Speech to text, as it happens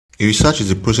A research is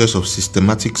a process of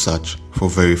systematic search for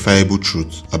verifiable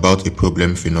truths about a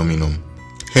problem phenomenon.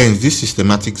 Hence, this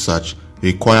systematic search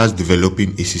requires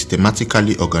developing a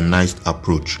systematically organized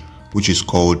approach, which is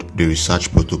called the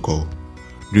research protocol.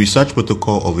 The research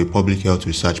protocol of a public health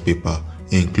research paper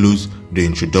includes the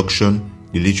introduction,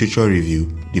 the literature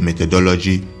review, the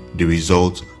methodology, the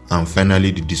results, and finally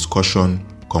the discussion,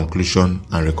 conclusion,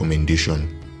 and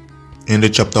recommendation. In the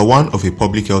chapter 1 of a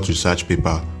public health research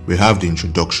paper, we have the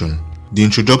introduction. The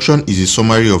introduction is a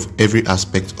summary of every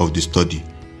aspect of the study.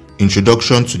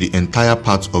 Introduction to the entire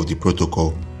part of the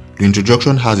protocol. The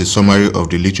introduction has a summary of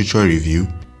the literature review.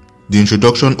 The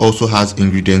introduction also has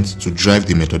ingredients to drive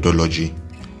the methodology,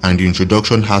 and the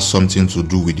introduction has something to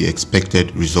do with the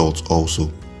expected results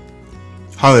also.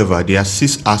 However, there are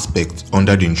 6 aspects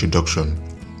under the introduction.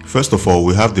 First of all,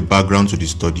 we have the background to the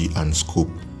study and scope.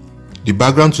 The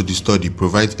background to the study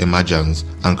provides emergence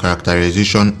and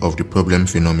characterization of the problem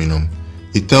phenomenon.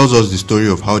 It tells us the story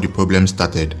of how the problem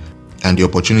started and the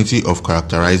opportunity of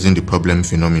characterizing the problem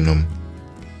phenomenon.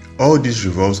 All this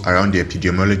revolves around the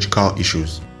epidemiological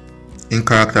issues. In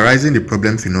characterizing the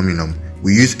problem phenomenon,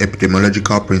 we use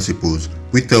epidemiological principles,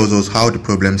 which tells us how the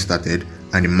problem started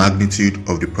and the magnitude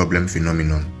of the problem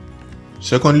phenomenon.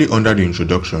 Secondly, under the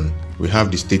introduction, we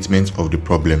have the statement of the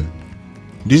problem.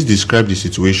 This describes the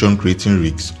situation creating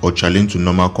risks or challenge to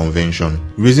normal convention,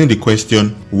 raising the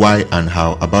question why and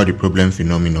how about the problem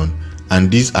phenomenon,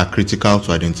 and these are critical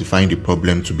to identifying the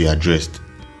problem to be addressed.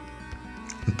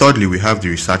 And thirdly, we have the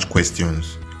research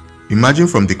questions. Emerging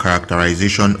from the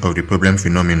characterization of the problem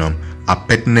phenomenon are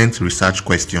pertinent research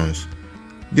questions.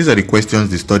 These are the questions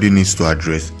the study needs to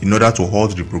address in order to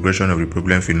halt the progression of the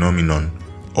problem phenomenon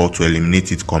or to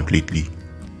eliminate it completely.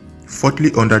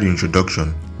 Fourthly, under the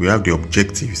introduction, we have the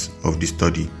objectives of the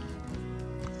study.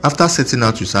 After setting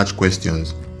out research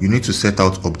questions, you need to set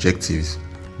out objectives.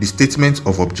 The statement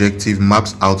of objective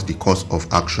maps out the course of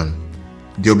action.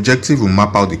 The objective will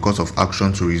map out the course of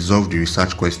action to resolve the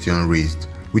research question raised,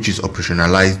 which is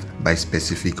operationalized by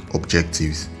specific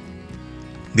objectives.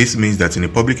 This means that in a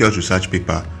public health research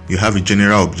paper, you have a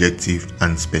general objective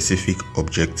and specific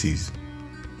objectives.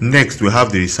 Next, we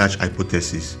have the research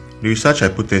hypothesis. The research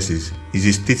hypothesis is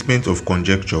a statement of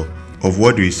conjecture of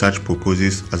what the research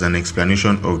proposes as an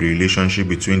explanation of the relationship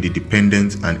between the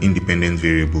dependent and independent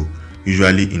variable,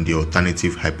 usually in the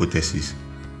alternative hypothesis.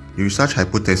 The research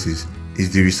hypothesis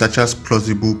is the researcher's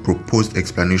plausible proposed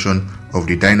explanation of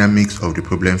the dynamics of the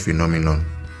problem phenomenon.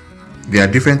 There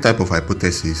are different types of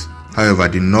hypotheses, however,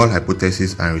 the null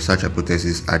hypothesis and research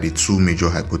hypothesis are the 2 major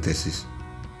hypotheses.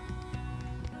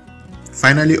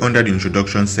 Finally, under the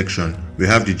introduction section, we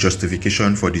have the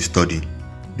justification for the study.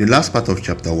 The last part of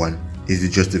chapter 1 is the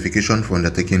justification for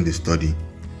undertaking the study.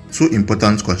 2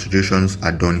 important considerations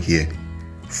are done here.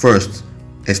 First,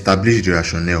 establish the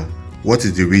rationale. What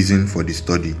is the reason for the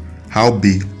study? How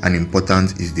big and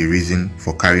important is the reason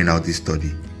for carrying out this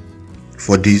study?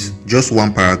 For this, just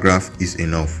 1 paragraph is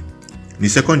enough. The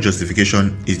second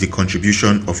justification is the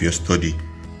contribution of your study.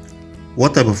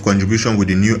 What type of contribution will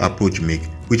the new approach make,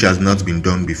 which has not been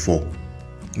done before?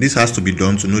 This has to be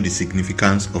done to know the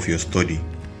significance of your study.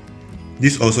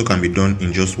 This also can be done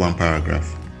in just 1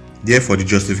 paragraph. Therefore, the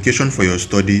justification for your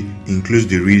study includes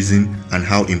the reason and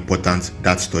how important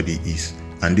that study is,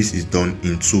 and this is done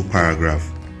in 2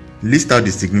 paragraphs. List out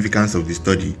the significance of the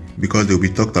study because they will be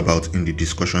talked about in the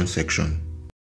discussion section.